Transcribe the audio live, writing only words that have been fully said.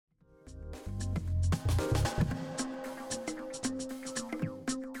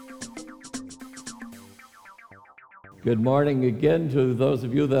Good morning again to those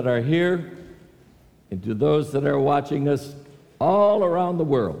of you that are here and to those that are watching us all around the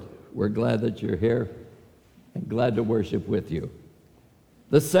world. We're glad that you're here and glad to worship with you.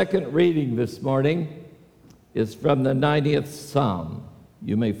 The second reading this morning is from the 90th Psalm.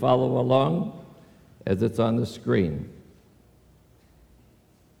 You may follow along as it's on the screen.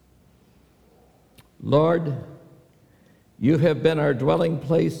 Lord, you have been our dwelling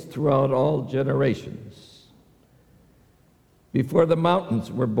place throughout all generations. Before the mountains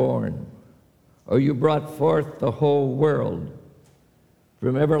were born, or you brought forth the whole world,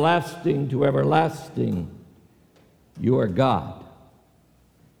 from everlasting to everlasting, you are God.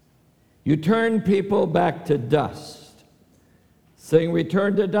 You turn people back to dust, saying,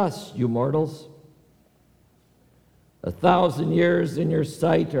 return to dust, you mortals. 1,000 years in your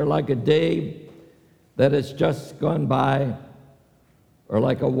sight are like a day that has just gone by, or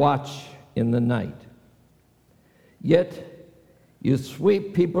like a watch in the night. Yet you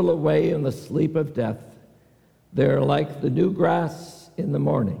sweep people away in the sleep of death. They are like the new grass in the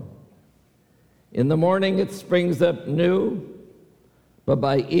morning. In the morning it springs up new, but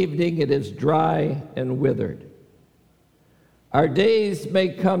by evening it is dry and withered. Our days may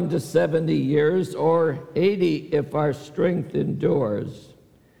come to 70 years, or 80 if our strength endures.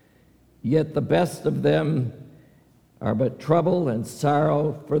 Yet the best of them are but trouble and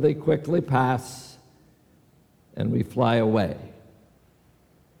sorrow, for they quickly pass, and we fly away.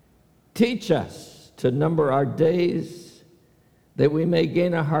 Teach us to number our days, that we may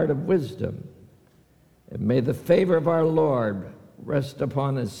gain a heart of wisdom. And may the favor of our Lord rest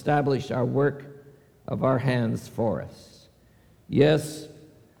upon and establish our work of our hands for us. Yes,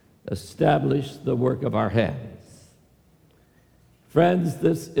 establish the work of our hands. Friends,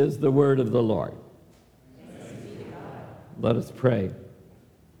 this is the word of the Lord. Let us pray.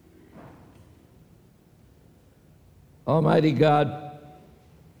 Almighty God,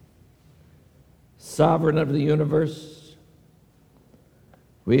 Sovereign of the universe,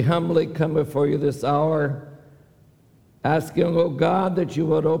 we humbly come before you this hour, asking, O God, that you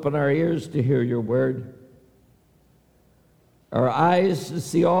would open our ears to hear your word, our eyes to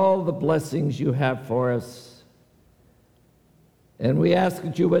see all the blessings you have for us, and we ask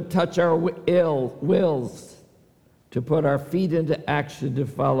that you would touch our wills to put our feet into action to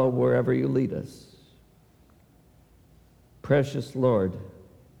follow wherever you lead us. Precious Lord,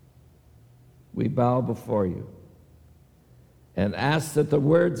 we bow before you and ask that the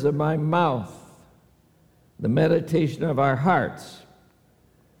words of my mouth, the meditation of our hearts,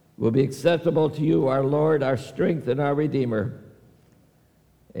 will be acceptable to you, our Lord, our strength, and our Redeemer.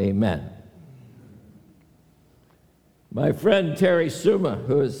 Amen. My friend Terry Suma,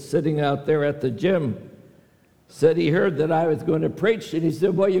 who is sitting out there at the gym, said he heard that I was going to preach, and he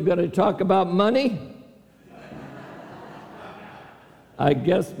said, well, you're going to talk about money? I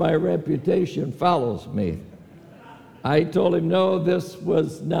guess my reputation follows me. I told him, no, this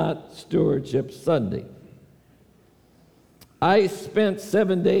was not Stewardship Sunday. I spent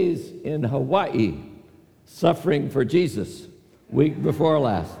 7 days in Hawaii suffering for Jesus, week before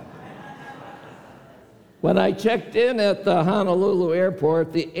last. When I checked in at the Honolulu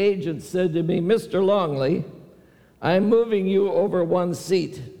airport, the agent said to me, Mr. Longley, I'm moving you over one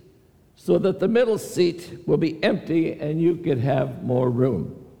seat so that the middle seat will be empty and you could have more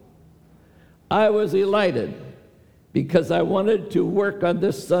room. I was elated because I wanted to work on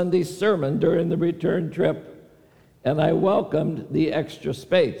this Sunday sermon during the return trip, and I welcomed the extra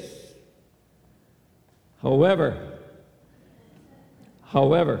space. However,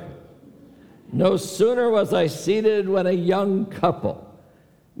 no sooner was I seated when a young couple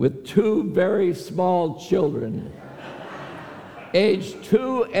with two very small children, aged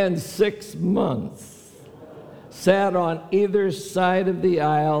 2 and 6 months, sat on either side of the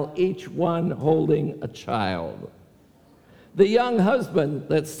aisle, each one holding a child. The young husband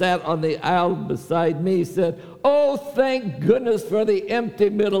that sat on the aisle beside me said, oh, thank goodness for the empty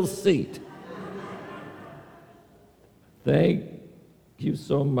middle seat. Thank you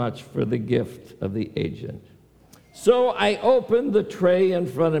so much for the gift of the agent. So I opened the tray in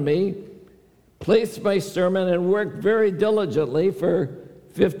front of me, placed my sermon, and worked very diligently for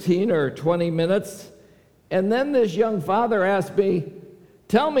 15 or 20 minutes. And then this young father asked me,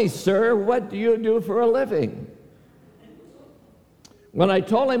 tell me, sir, what do you do for a living? When I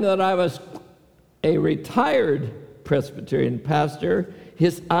told him that I was a retired Presbyterian pastor,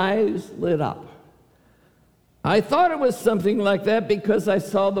 his eyes lit up. I thought it was something like that because I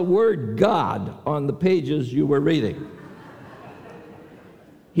saw the word God on the pages you were reading.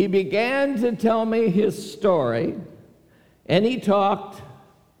 He began to tell me his story, and he talked,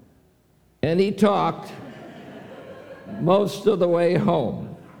 and he talked, most of the way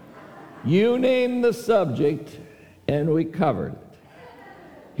home. You name the subject, and we covered it.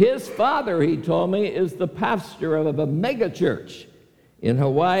 His father, he told me, is the pastor of a mega church in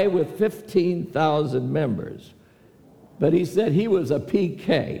Hawaii with 15,000 members. But he said he was a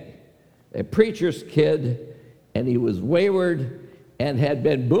PK, a preacher's kid, and he was wayward and had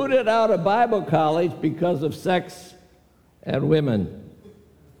been booted out of Bible college because of sex and women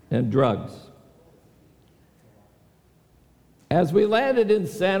and drugs. As we landed in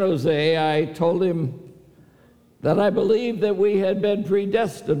San Jose, I told him that I believed that we had been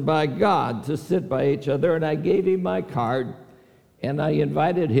predestined by God to sit by each other, and I gave him my card, and I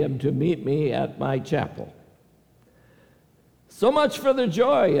invited him to meet me at my chapel. So much for the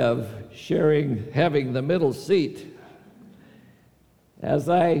joy of having the middle seat. As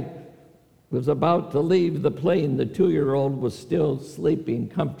I was about to leave the plane, the 2-year-old was still sleeping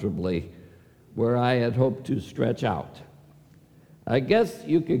comfortably where I had hoped to stretch out. I guess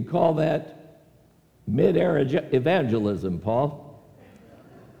you could call that mid-air evangelism, Paul.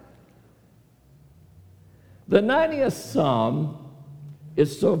 The 90th Psalm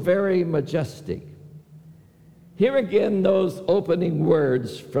is so very majestic. Here again, those opening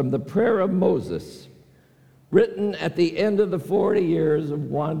words from the prayer of Moses, written at the end of the 40 years of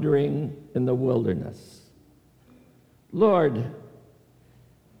wandering in the wilderness. Lord,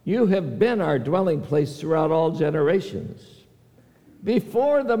 you have been our dwelling place throughout all generations.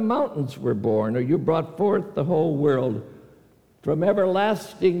 Before the mountains were born, or you brought forth the whole world, from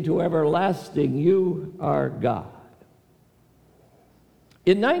everlasting to everlasting, you are God.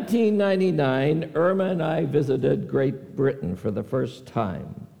 In 1999, Irma and I visited Great Britain for the first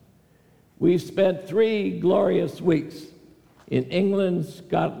time. We've spent 3 glorious weeks in England,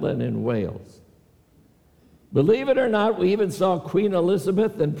 Scotland, and Wales. Believe it or not, we even saw Queen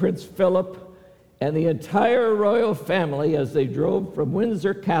Elizabeth and Prince Philip and the entire royal family as they drove from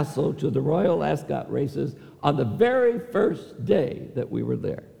Windsor Castle to the Royal Ascot races on the very first day that we were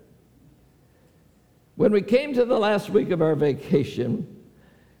there. When we came to the last week of our vacation,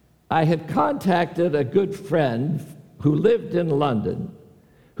 I had contacted a good friend who lived in London,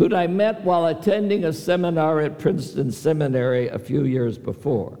 whom I met while attending a seminar at Princeton Seminary a few years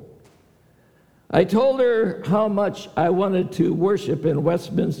before. I told her how much I wanted to worship in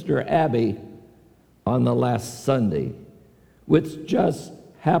Westminster Abbey on the last Sunday, which just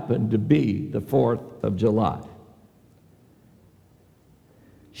happened to be the 4th of July.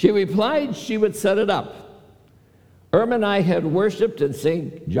 She replied she would set it up. Irma and I had worshiped in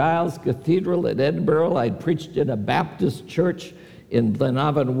St. Giles Cathedral in Edinburgh. I'd preached in a Baptist church in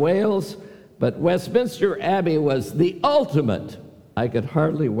Glenavon, Wales, but Westminster Abbey was the ultimate. I could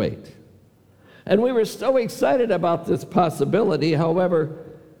hardly wait. And we were so excited about this possibility. However,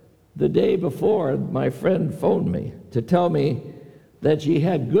 the day before, my friend phoned me to tell me that she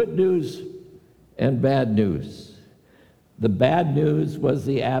had good news and bad news. The bad news was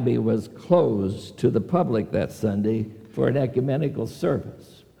the Abbey was closed to the public that Sunday for an ecumenical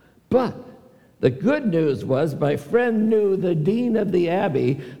service. But the good news was my friend knew the dean of the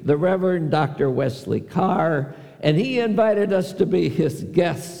Abbey, the Reverend Dr. Wesley Carr, and he invited us to be his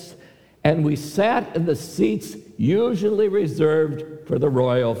guests, and we sat in the seats usually reserved for the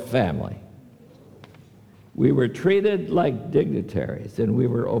royal family. We were treated like dignitaries, and we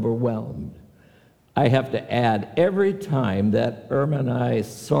were overwhelmed. I have to add, every time that Irma and I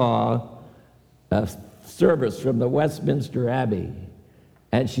saw a service from the Westminster Abbey,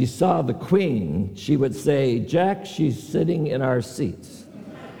 and she saw the Queen, she would say, "Jack, she's sitting in our seats."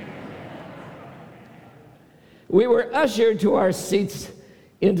 We were ushered to our seats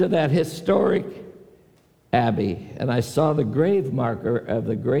into that historic Abbey, and I saw the grave marker of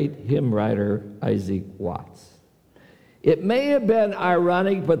the great hymn writer Isaac Watts. It may have been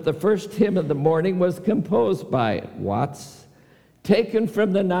ironic, but the first hymn of the morning was composed by Watts, taken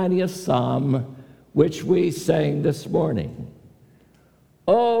from the 90th Psalm, which we sang this morning.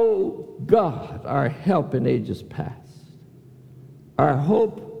 O God, our help in ages past, our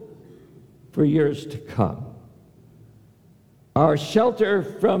hope for years to come, our shelter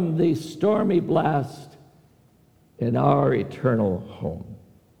from the stormy blast, in our eternal home.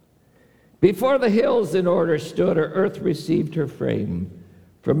 Before the hills in order stood, her earth received her frame.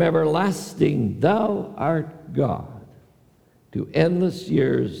 From everlasting thou art God, to endless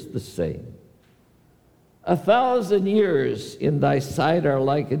years the same. 1,000 years in thy sight are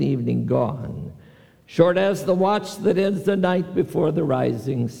like an evening gone, short as the watch that ends the night before the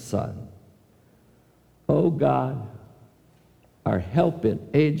rising sun. O God, our help in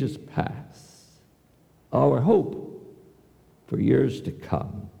ages past, our hope for years to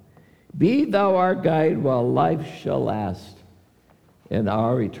come. Be thou our guide while life shall last in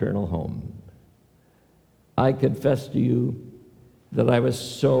our eternal home. I confess to you that I was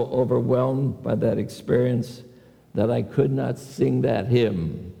so overwhelmed by that experience that I could not sing that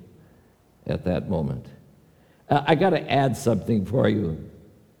hymn at that moment. I got to add something for you.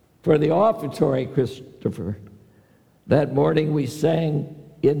 For the offertory, Christopher, that morning we sang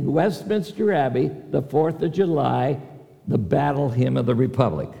in Westminster Abbey, the 4th of July, the Battle Hymn of the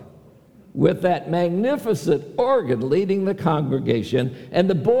Republic, with that magnificent organ leading the congregation and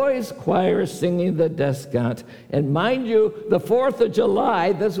the boys' choir singing the descant. And mind you, the 4th of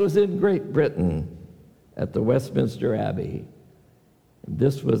July, this was in Great Britain at the Westminster Abbey.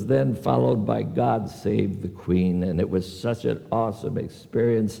 This was then followed by God Save the Queen, and it was such an awesome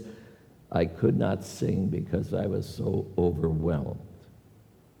experience. I could not sing because I was so overwhelmed.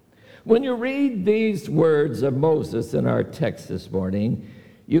 When you read these words of Moses in our text this morning,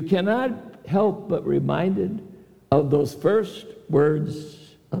 you cannot help but reminded of those first words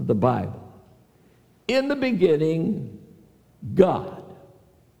of the Bible. In the beginning, God.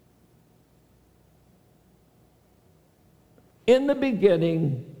 In the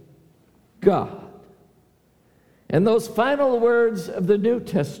beginning, God. And those final words of the New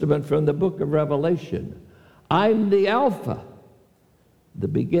Testament from the book of Revelation, I'm the Alpha, the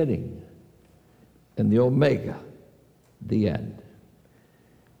beginning, and the Omega, the end.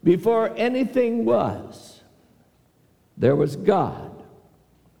 Before anything was, there was God.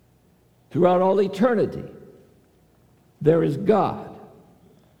 Throughout all eternity, there is God.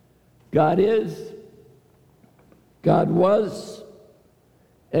 God is, God was,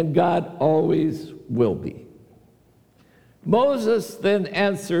 and God always will be. Moses then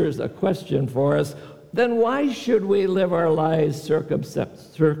answers a question for us. Then why should we live our lives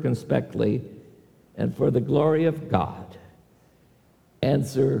circumspectly and for the glory of God?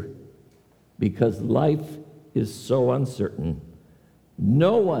 Answer, because life is so uncertain.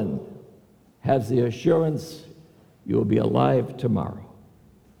 No one has the assurance you will be alive tomorrow.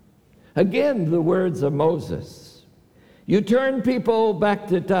 Again, the words of Moses. You turn people back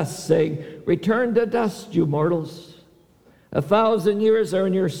to dust, saying, return to dust, you mortals. 1,000 years are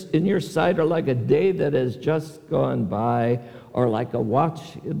in your sight are like a day that has just gone by, or like a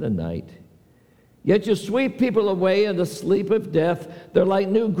watch in the night. Yet you sweep people away in the sleep of death. They're like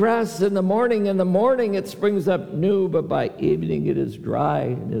new grass in the morning. In the morning it springs up new, but by evening it is dry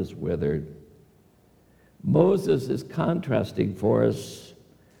and is withered. Moses is contrasting for us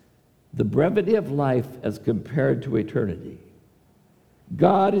the brevity of life as compared to eternity.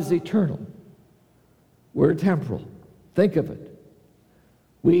 God is eternal. We're temporal. Think of it.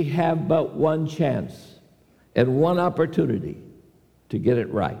 We have but one chance and one opportunity to get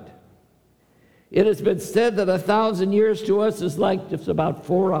it right. It has been said that 1,000 years to us is like just about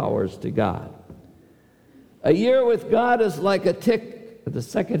 4 hours to God. A year with God is like a tick at the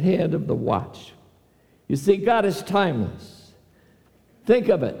second hand of the watch. You see, God is timeless. Think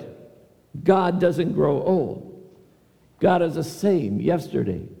of it. God doesn't grow old. God is the same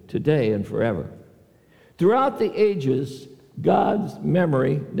yesterday, today, and forever. Throughout the ages, God's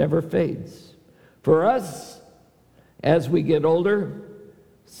memory never fades. For us, as we get older,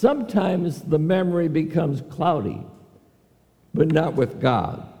 sometimes the memory becomes cloudy, but not with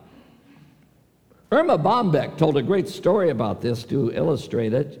God. Irma Bombeck told a great story about this to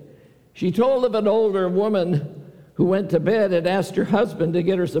illustrate it. She told of an older woman who went to bed and asked her husband to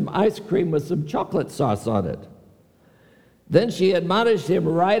get her some ice cream with some chocolate sauce on it. Then she admonished him,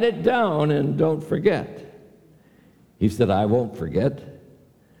 write it down and don't forget. He said, I won't forget.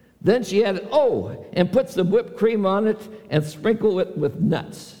 Then she added, and put some whipped cream on it and sprinkle it with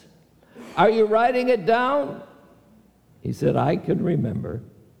nuts. Are you writing it down? He said, I can remember.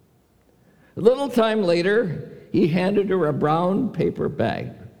 A little time later, he handed her a brown paper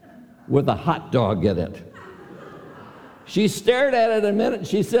bag with a hot dog in it. She stared at it a minute.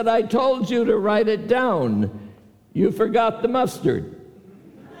 She said, I told you to write it down. You forgot the mustard.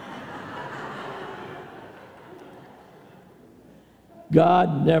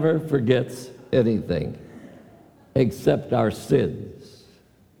 God never forgets anything except our sins.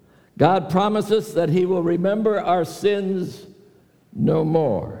 God promises that he will remember our sins no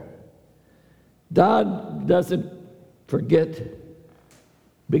more. God doesn't forget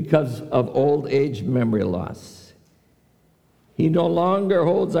because of old age memory loss. He no longer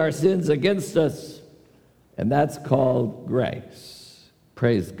holds our sins against us, and that's called grace.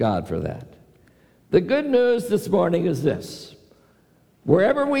 Praise God for that. The good news this morning is this.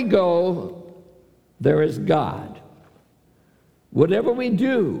 Wherever we go, there is God. Whatever we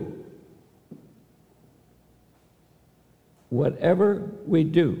do,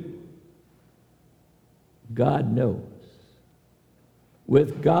 God knows.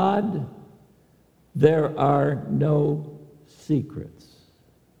 With God, there are no secrets.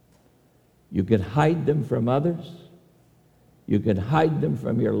 You can hide them from others. You can hide them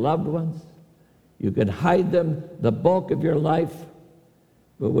from your loved ones. You can hide them the bulk of your life.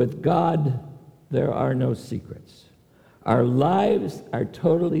 But with God, there are no secrets. Our lives are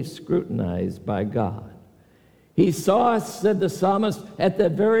totally scrutinized by God. He saw us, said the psalmist, at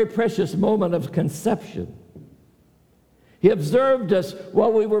that very precious moment of conception. He observed us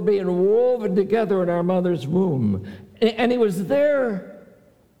while we were being woven together in our mother's womb. And he was there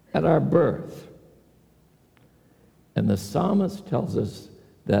at our birth. And the psalmist tells us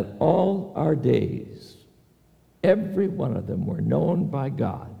that all our days, every one of them, were known by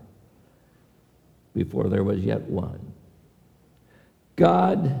God before there was yet one.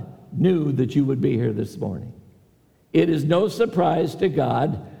 God knew that you would be here this morning. It is no surprise to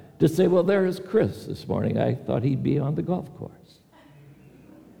God to say, well, there is Chris this morning. I thought he'd be on the golf course.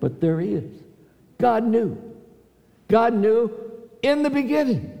 But there he is. God knew. God knew in the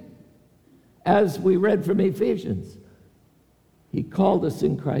beginning. As we read from Ephesians, he called us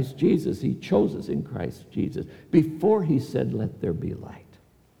in Christ Jesus. He chose us in Christ Jesus before he said, let there be light.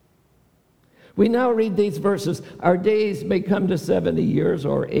 We now read these verses. Our days may come to 70 years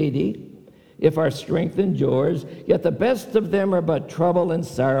or 80, if our strength endures, yet the best of them are but trouble and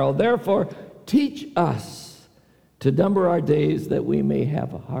sorrow. Therefore, teach us to number our days that we may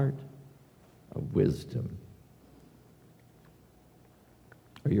have a heart of wisdom.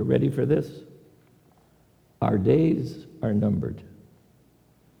 Are you ready for this? Our days are numbered.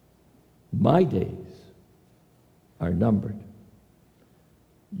 My days are numbered.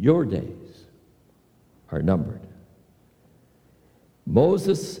 Your days are numbered.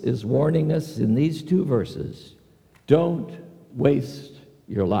 Moses is warning us in these two verses, don't waste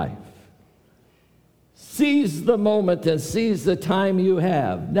your life. Seize the moment and seize the time you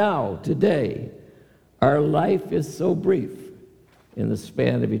have. Now, today, our life is so brief in the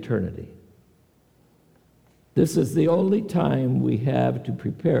span of eternity. This is the only time we have to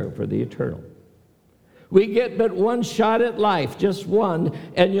prepare for the eternal. We get but one shot at life, just one,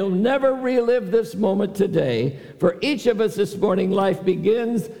 and you'll never relive this moment today. For each of us this morning, life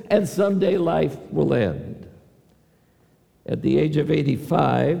begins, and someday life will end. At the age of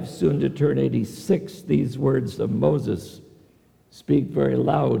 85, soon to turn 86, these words of Moses speak very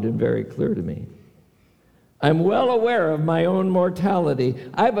loud and very clear to me. I'm well aware of my own mortality.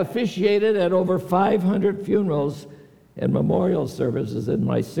 I've officiated at over 500 funerals and memorial services in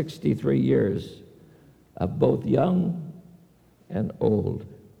my 63 years. Of both young and old.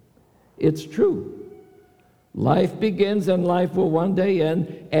 It's true. Life begins and life will one day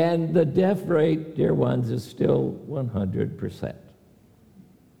end, and the death rate, dear ones, is still 100%.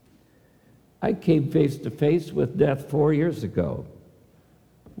 I came face to face with death 4 years ago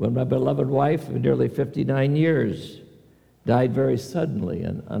when my beloved wife of nearly 59 years died very suddenly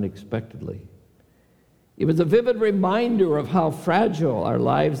and unexpectedly. It was a vivid reminder of how fragile our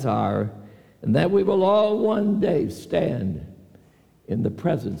lives are, and that we will all one day stand in the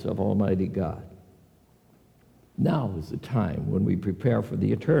presence of Almighty God. Now is the time when we prepare for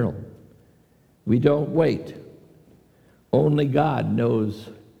the eternal. We don't wait. Only God knows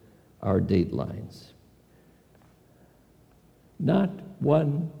our datelines. Not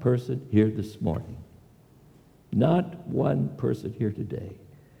one person here this morning, not one person here today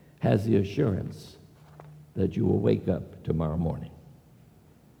has the assurance that you will wake up tomorrow morning.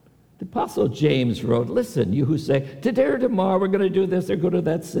 The Apostle James wrote, listen, you who say, today or tomorrow we're going to do this or go to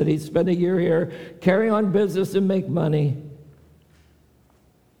that city, spend a year here, carry on business and make money.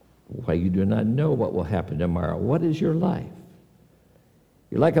 Why, you do not know what will happen tomorrow. What is your life?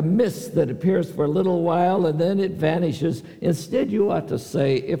 You're like a mist that appears for a little while and then it vanishes. Instead, you ought to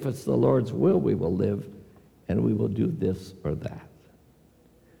say, if it's the Lord's will, we will live and we will do this or that.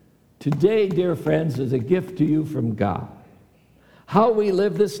 Today, dear friends, is a gift to you from God. How we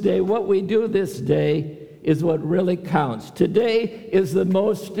live this day, what we do this day, is what really counts. Today is the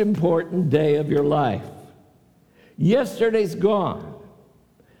most important day of your life. Yesterday's gone.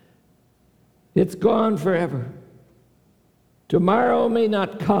 It's gone forever. Tomorrow may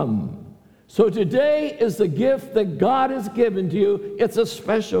not come. So today is the gift that God has given to you. It's a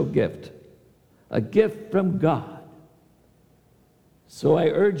special gift, a gift from God. So I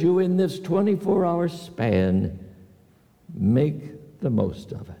urge you in this 24-hour span, make the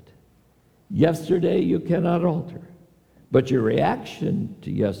most of it. Yesterday you cannot alter, but your reaction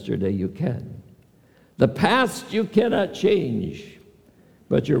to yesterday you can. The past you cannot change,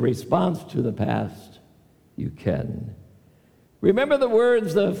 but your response to the past you can. Remember the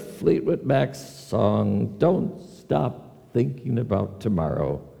words of Fleetwood Mac's song, "Don't stop thinking about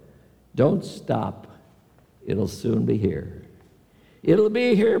tomorrow. Don't stop. It'll soon be here. It'll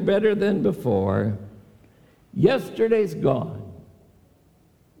be here better than before. Yesterday's gone.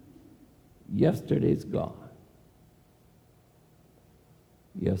 Yesterday's gone.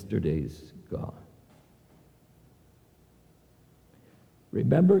 Yesterday's gone."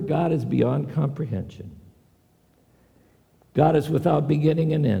 Remember, God is beyond comprehension. God is without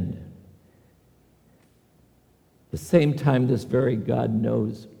beginning and end. At the same time, this very God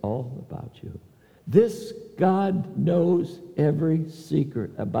knows all about you. This God knows every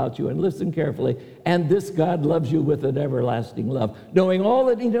secret about you. And listen carefully. And this God loves you with an everlasting love, knowing all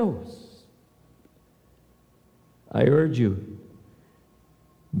that he knows. I urge you,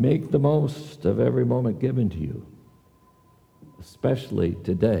 make the most of every moment given to you, especially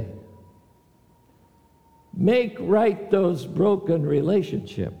today. Make right those broken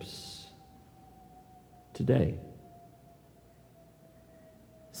relationships today.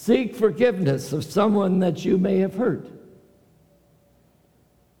 Seek forgiveness of someone that you may have hurt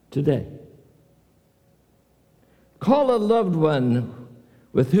today. Call a loved one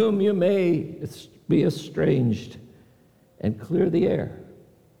with whom you may be estranged and clear the air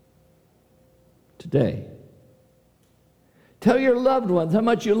today. Tell your loved ones how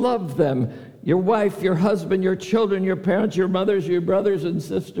much you love them, your wife, your husband, your children, your parents, your mothers, your brothers and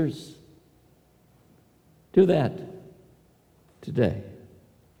sisters. Do that today.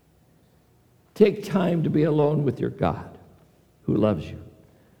 Take time to be alone with your God who loves you.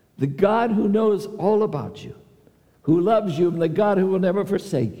 The God who knows all about you, who loves you, and the God who will never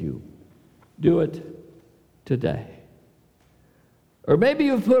forsake you. Do it today. Or maybe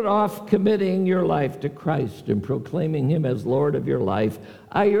you've put off committing your life to Christ and proclaiming him as Lord of your life.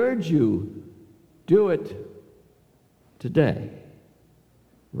 I urge you, do it today,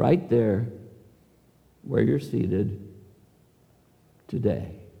 right there where you're seated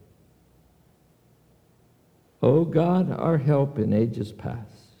today. O God, our help in ages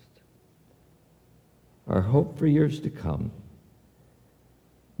past, our hope for years to come,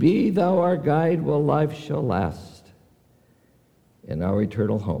 be thou our guide while life shall last in our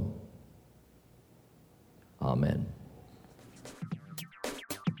eternal home. Amen.